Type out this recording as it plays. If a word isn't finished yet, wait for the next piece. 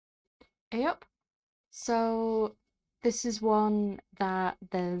Yep. So this is one that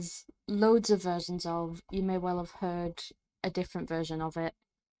there's loads of versions of. You may well have heard a different version of it,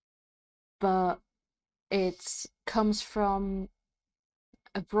 but it comes from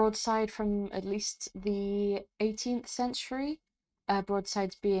a broadside from at least the 18th century.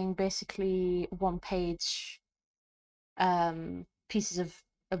 Broadsides being basically one page pieces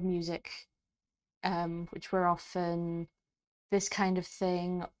of music, which were often this kind of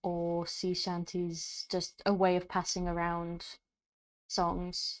thing or sea shanties, just a way of passing around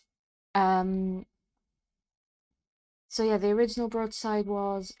songs. Um, so yeah, the original broadside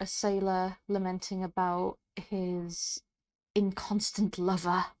was a sailor lamenting about his inconstant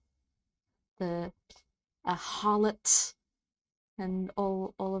lover, the a harlot, and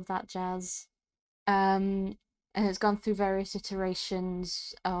all of that jazz. Um, and it's gone through various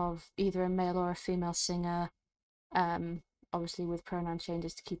iterations of either a male or a female singer, um, obviously with pronoun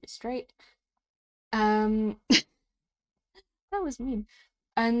changes to keep it straight. Um, that was mean.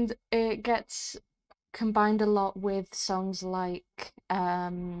 And it gets combined a lot with songs like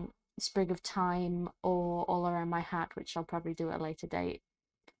Sprig of Time or All Around My Hat, which I'll probably do at a later date.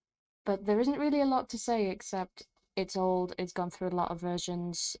 But there isn't really a lot to say except it's old, it's gone through a lot of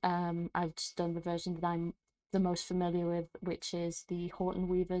versions. I've just done the version that I'm the most familiar with, which is the Horton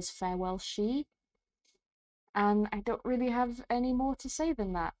Weaver's Farewell She. And I don't really have any more to say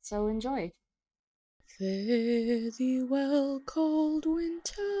than that, so enjoy. Fare thee well, cold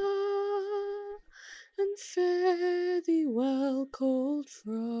winter, and fare thee well, cold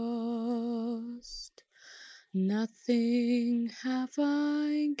frost. Nothing have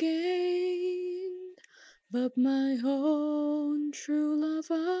I gained, but my own true love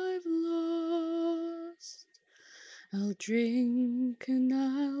I've lost. I'll drink and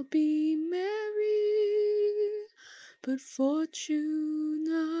I'll be merry, but fortune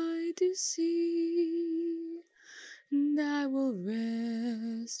I do see, and I will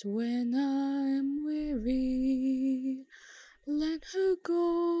rest when I'm weary. Let her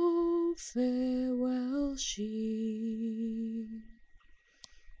go, farewell she.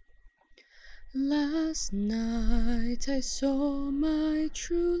 Last night I saw my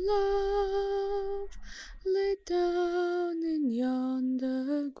true love lay down in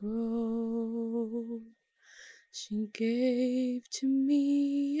yonder grove. She gave to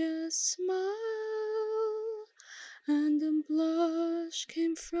me a smile, and a blush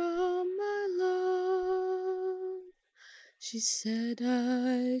came from my love. She said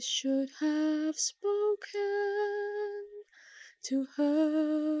I should have spoken to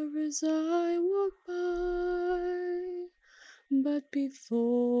her as I walked by, but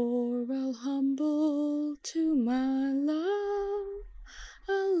before I'll humble to my love,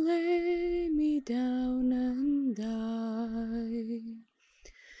 I'll lay me down and die.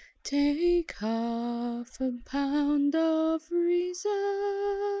 Take £1/2 of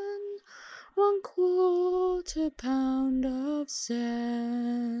reason, 1/4 pound of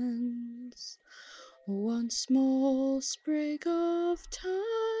sense, one small sprig of thyme,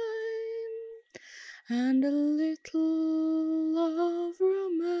 and a little of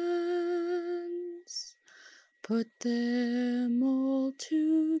romance. Put them all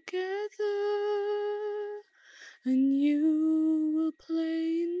together, and you will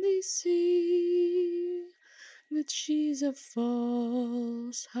plainly see that she's a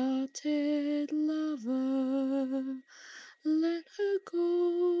false-hearted lover. Let her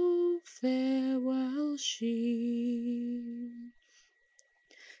go, farewell she.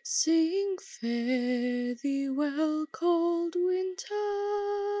 Sing fare thee well, cold winter,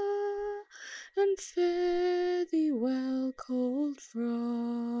 and fare thee well, cold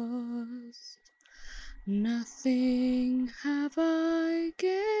frost. Nothing have I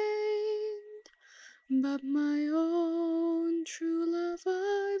gained, but my own true love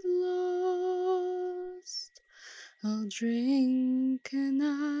I've lost. I'll drink and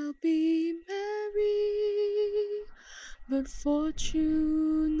I'll be merry, but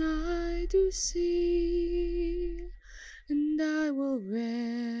fortune I do see, and I will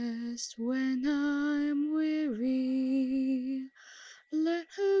rest when I'm weary. Let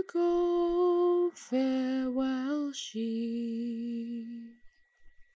her go, farewell she.